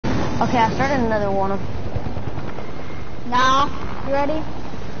Okay, I started another one. Now, you ready?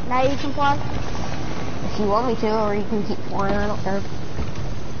 Now you can fly? If you want me to, or you can keep flying, I don't care.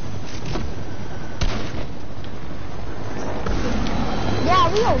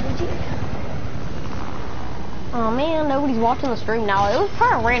 Yeah, we are, did you? Oh man, nobody's watching the stream now. It was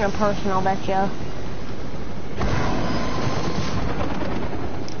probably a random person, I'll bet ya.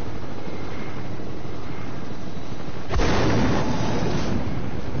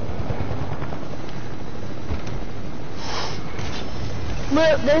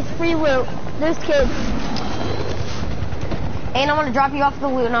 Loot, there's free loot. There's kids. And I'm gonna drop you off the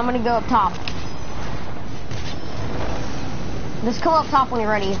loot and I'm gonna go up top. Just come up top when you're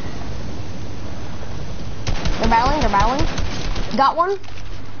ready. They're battling, they're battling. Got one.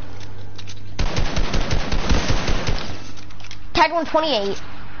 Tagged 128.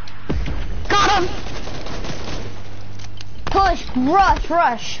 Got him! Push,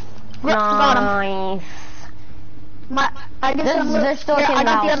 rush. Got him. Nice. I just There's still a kid in I the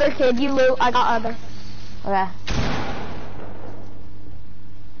got the house. other kid, you loot, I got other. Okay.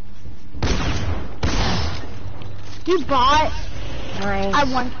 You bought.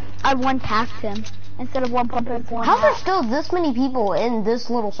 Nice. I one tapped him instead of 1.4. How there still this many people in this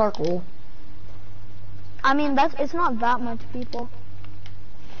little circle? I mean, it's not that much people.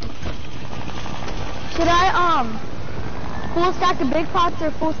 Should I full stack of big pots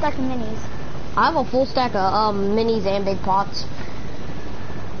or full stack of minis? I have a full stack of minis and big pots.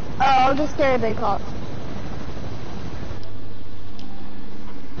 Oh, I'll just carry big pots.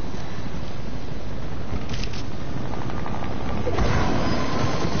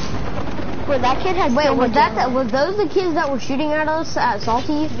 Wait, that kid has. Wait, so much ammo. was those the kids that were shooting at us at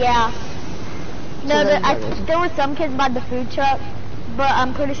Salty? Yeah. No, So there were some kids by the food truck, but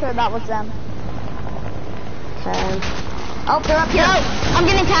I'm pretty sure that was them. Okay. Oh, they're up here. No, I'm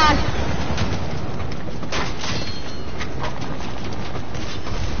getting tagged.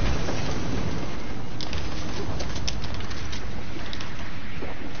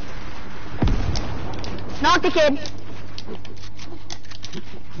 Knock the kid.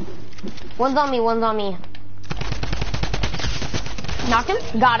 One's on me. Knocked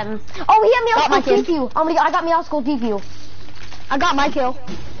him? Got him. Oh, he had me Got my on kid. TPU. I got me on school TPU. I got my kill.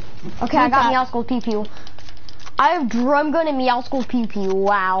 Okay, I got me on school TPU. I have drum gun and meow school TPU.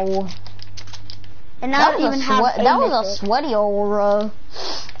 Wow. And now I even have that was a sweaty aura.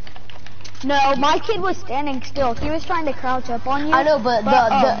 No, my kid was standing still. He was trying to crouch up on you. I know, but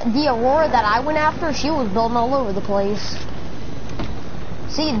the Aurora that I went after, she was building all over the place.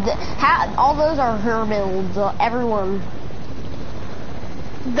 See, all those are her builds. Everyone.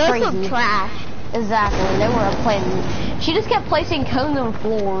 Those Crazy. are trash. Exactly, they were playing. She just kept placing cones on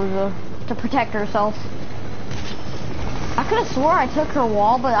floors to protect herself. I could have swore I took her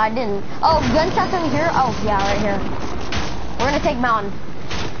wall, but I didn't. Oh, gunshots in here? Oh, yeah, right here. We're gonna take mountain.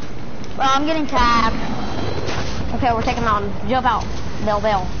 Well, I'm getting tagged. Okay, we're taking mountain. Jump out.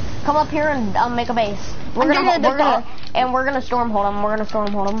 They'll. Come up here and make a base. We're gonna storm hold them. We're gonna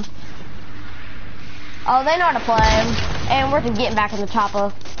storm hold them. Oh, they know how to play. And we're just getting back in the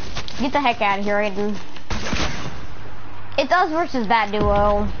chopper. Get the heck out of here, Aiden. It's us versus that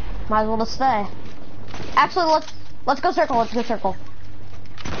duo. Might as well just stay. Actually, let's go circle. Let's go circle.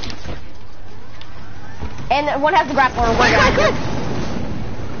 And one has the grappler. Quick!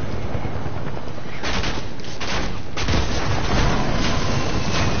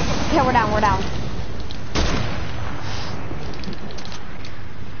 Okay, we're down.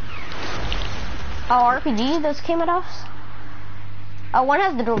 Oh, RPG, those came at us. Oh, one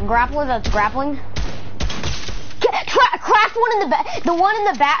has the grappler that's grappling. Cracked one in the back. The one in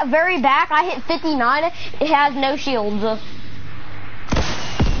the back, very back, I hit 59. It has no shields.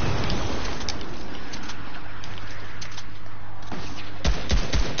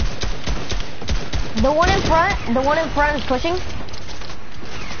 The one in front is pushing.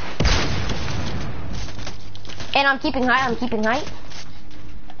 And I'm keeping height.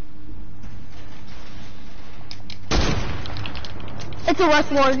 It's a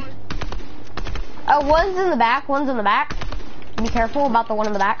West Ward. One's in the back. Be careful about the one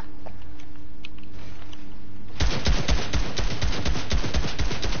in the back.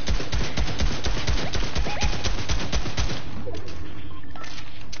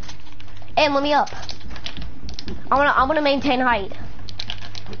 And let me up. I'm gonna maintain height.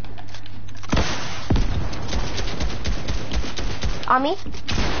 On me.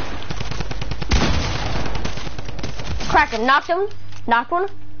 Cracked him. Knocked him. Knocked one.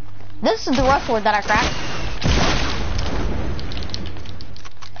 This is the rough word that I cracked.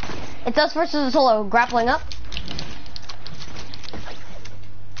 It's us versus the solo. Grappling up.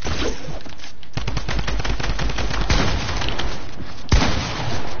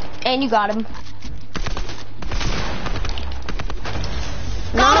 And you got him.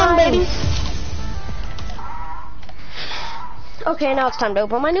 Got him, baby. Okay, now it's time to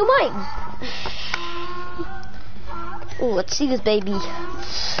open my new mic. Ooh, let's see this baby.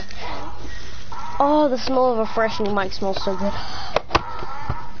 Oh, the smell of a fresh new mic smells so good.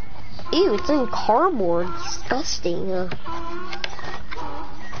 Ew, it's in cardboard. Disgusting.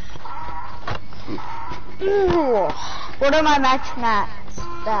 Ew. What are my max stats?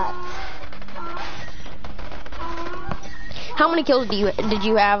 How many kills did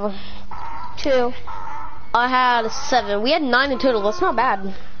you have? 2. I had 7. We had 9 in total. That's not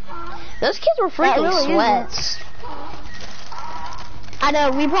bad. Those kids were freaking really sweats. I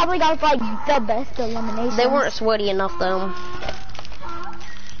know, we probably got like the best elimination. They weren't sweaty enough though.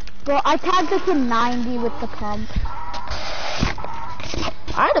 Well, I tagged the kid 90 with the pump.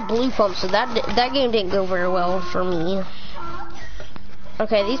 I had a blue pump, so that game didn't go very well for me.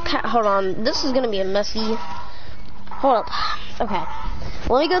 Okay, hold on. This is gonna be a messy. Hold up. Okay.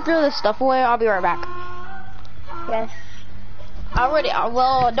 Let me go throw this stuff away. I'll be right back. Yes.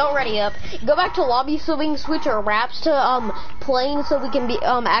 Well, don't ready up. Go back to lobby so we can switch our wraps to playing so we can be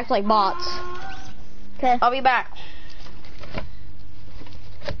act like bots. Okay. I'll be back.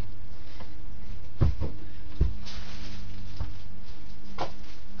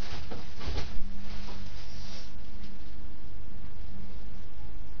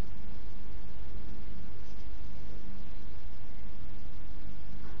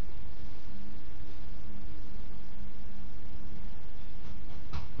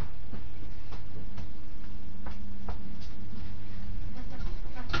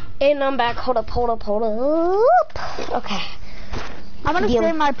 And I'm back. Hold up. Okay. I'm gonna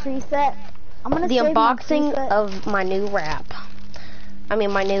save my preset. I'm gonna save unboxing my of my new wrap. I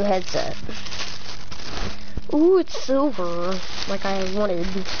mean my new headset. Ooh, it's silver, like I wanted.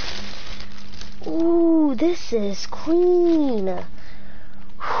 Ooh, this is clean.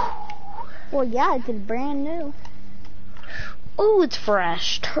 Well, yeah, it's brand new. Ooh, it's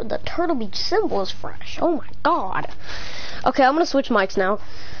fresh. The Turtle Beach symbol is fresh. Oh my god. Okay, I'm gonna switch mics now.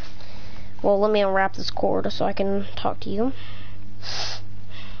 Well, let me unwrap this cord so I can talk to you.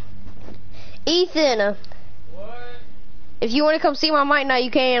 Ethan! What? If you want to come see my mic now, you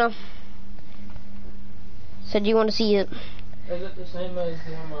can. Said you want to see it. Is it the same as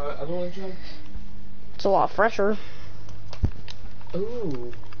the other one, Joe? It's a lot fresher.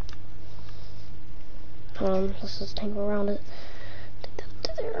 Ooh. Let's just tangle around it.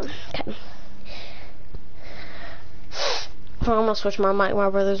 There. Okay. I'm gonna switch my mic. My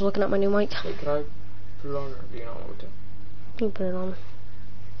brother's looking at my new mic. Hey, can I put it on or do you not want to? You can put it on.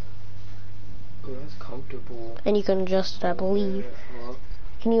 Oh, that's comfortable. And you can adjust it, I believe. Well,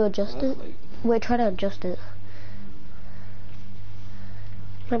 Can you adjust it? like, Wait, try to adjust it.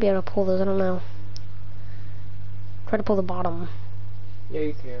 Might be able to pull those, I don't know. Try to pull the bottom. yeah,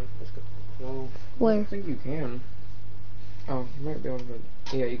 you can. Let's go. Well, I Where? don't think you can. Oh, you might be able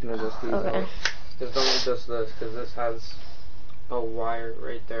to. Yeah, you can adjust these. Okay. Just don't adjust this, because this has a wire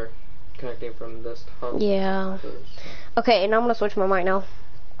right there connecting from this hub. Yeah. to this. Okay, and I'm gonna switch my mic now.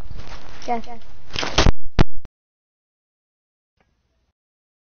 Yes.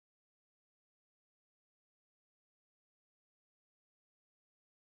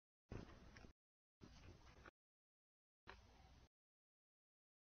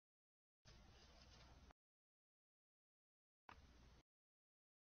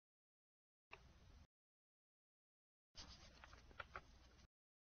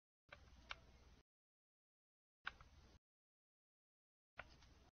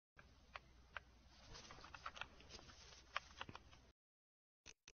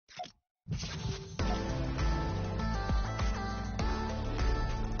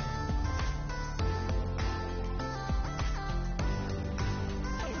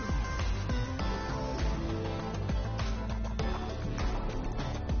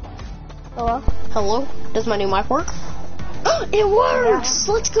 Hello? Hello? Does my new mic work? It works!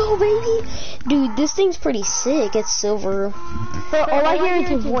 Yeah. Let's go, baby! Dude, this thing's pretty sick. It's silver. So all I hear is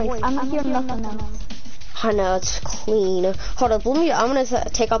his voice. I'm not hearing nothing else. I know, it's clean. Hold up, I'm gonna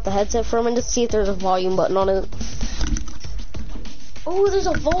take out the headset for a minute to see if there's a volume button on it. Oh, there's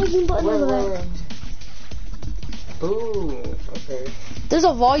a volume button on the back. Ooh, okay. There's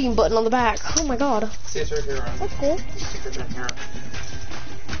a volume button on the back. Oh my god. See, it's right here. That's cool. Stickers in here.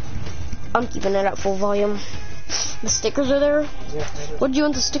 I'm keeping it at full volume. The stickers are there? Yeah, What did you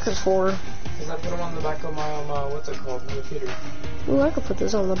want the stickers for? because I put them on the back of my, what's it called, my computer. Ooh, I could put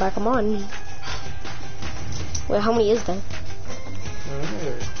this on the back of mine. Wait, how many is there?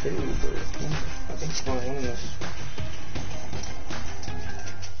 There's 2, but I think it's only one of this.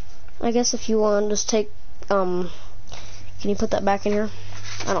 I guess if you want, just take, can you put that back in here?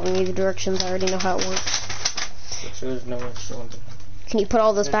 I don't need the directions, I already know how it works. There's no extra one. Can you put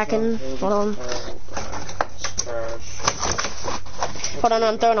all this back in? Hold on. Hold on,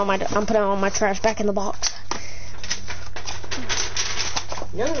 I'm putting all my trash back in the box.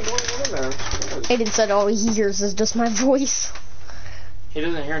 Yeah, there's one in there. Aiden said all he hears is just my voice. He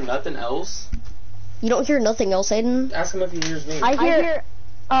doesn't hear nothing else? You don't hear nothing else, Aiden? Ask him if he hears me. I hear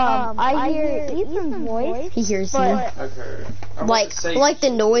Ethan's voice. He hears you. Okay. Like the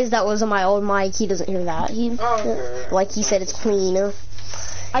noise that was on my old mic, he doesn't hear that. Like he said, it's clean.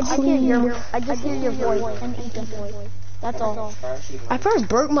 I just hear your voice and Ethan's voice. That's all. I first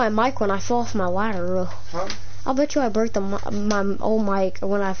broke my mic when I fell off my ladder. Huh? I'll bet you I broke my old mic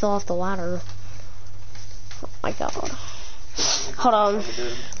when I fell off the ladder. Oh my god. Hold on.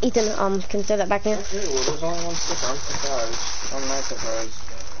 Ethan, can you throw that back there? Okay, well there's only one sticker. I'm surprised. I'm not surprised.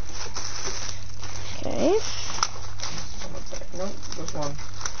 Okay. No, this one.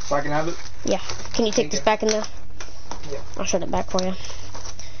 So I can have it? Yeah. Can you take this back in there? Yeah. I'll shut it back for you.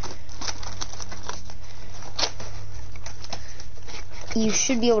 You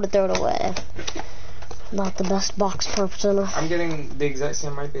should be able to throw it away. Not the best box person. I'm getting the exact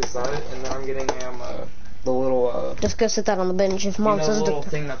same mic as that, and then I'm getting the little just go sit that on the bench if mom says the little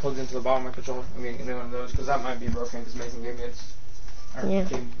thing that plugs into the bottom of my controller. I'm getting one of those because that might be broken because Mason gave me it. Yeah.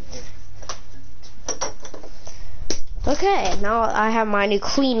 Okay, now I have my new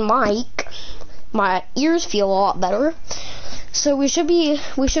clean mic. My ears feel a lot better, so we should be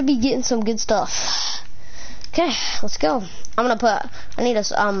getting some good stuff. Okay, let's go. I need to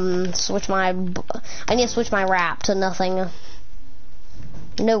switch my wrap to nothing.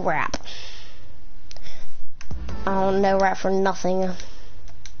 No wrap. No wrap for nothing.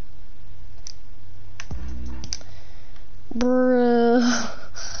 Bruh.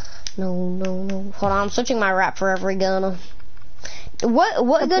 No. Hold on, I'm switching my wrap for every gun.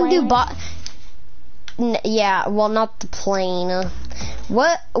 What gun do yeah, well, not the plane.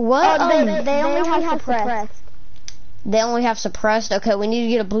 What? They only have suppressed. They only have suppressed? Okay, we need to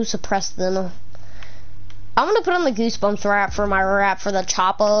get a blue suppressed then. I'm gonna put on the Goosebumps wrap for my wrap for the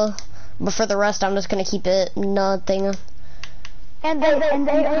chopper, but for the rest I'm just gonna keep it nothing. And they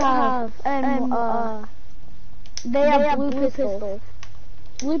have blue pistols.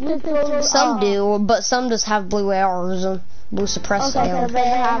 Blue pistols. Some do, but some just have blue ARs, blue suppressed ARs. So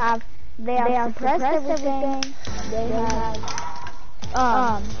they have suppressed everything. They have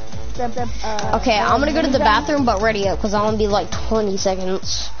okay, I'm gonna go to the bathroom, but ready up, because I'm gonna be like 20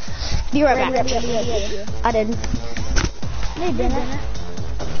 seconds. Be right back. I did. No, you didn't.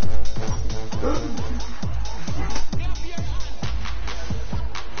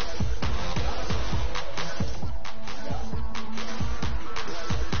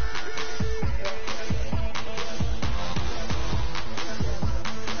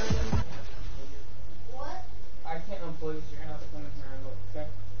 I can't unplug this. You're gonna have to come in here and look, okay?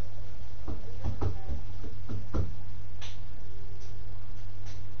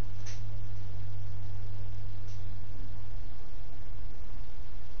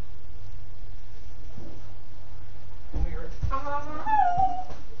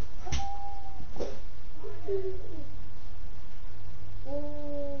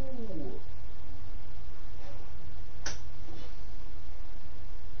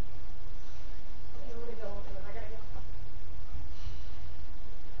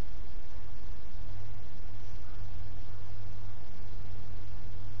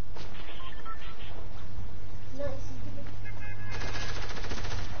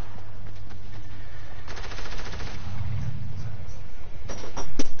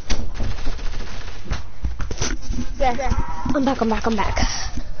 I'm back.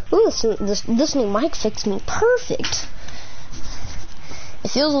 Ooh, this new mic fits me perfect. It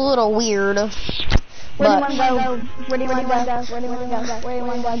feels a little weird. Where do you want to go?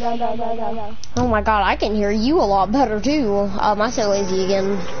 Oh my god, I can hear you a lot better too. I said lazy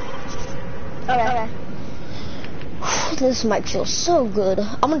again. Okay. This mic feels so good.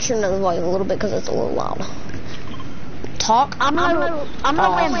 I'm gonna turn down the volume a little bit because it's a little loud. Talk. I'm not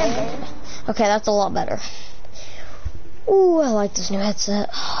okay, that's a lot better. Ooh, I like this new headset.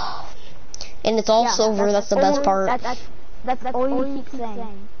 And it's all silver, that's the best part. That's all you keep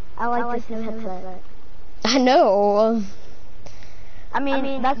saying. I like this new headset. I know. I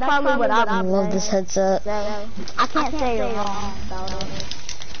mean, that's probably what I love this headset. So, I can't say you're wrong about it.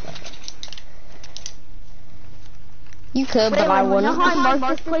 You could, but I wouldn't. You know how I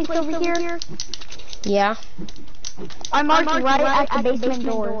marked this place over here? Yeah. I marked right at the basement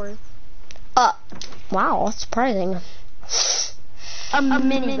doors. Wow, that's surprising. a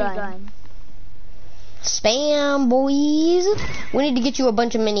minigun. Spam, boys. We need to get you a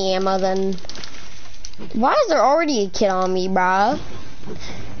bunch of mini ammo then. Why is there already a kid on me, bruh?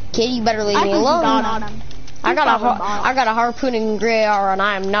 Kid, you better leave me alone. I got a harpoon and gray AR, and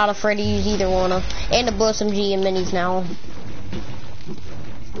I am not afraid to use either one of, and a SMG and minis now.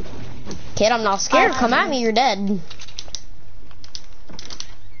 Kid, I'm not scared. Come at me, you're dead.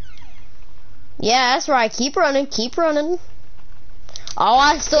 Yeah, that's right. Keep running, keep running. Oh,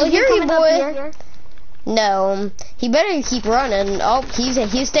 I still hear you, boy. No, he better keep running. Oh,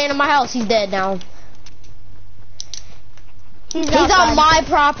 he's staying in my house. He's dead now. He's on my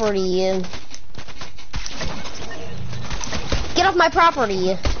property. Get off my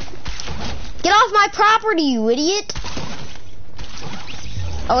property. Get off my property, you idiot.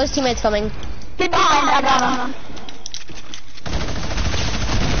 Oh, his teammate's coming. Get behind, I got him.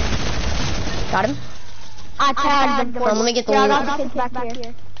 Got him? I tagged him. Let me get the loot. Back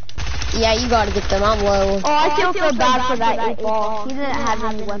here. Yeah, you gotta get them. I'm low. Oh, I feel so bad for that 8-ball. He didn't have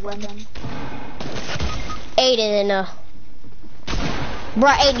any weapons. Aiden.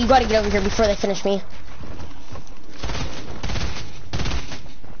 Bruh, Aiden, you gotta get over here before they finish me.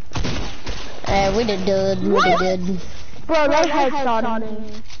 We did good. We did good. Bro, they headshot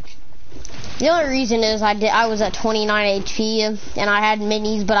me. The only reason is I was at 29 HP and I had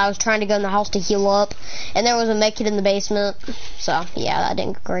minis, but I was trying to go in the house to heal up, and there was a med kit in the basement. So yeah, that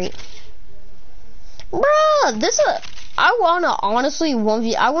didn't go great. Bruh, I wanna honestly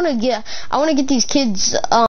I wanna get these kids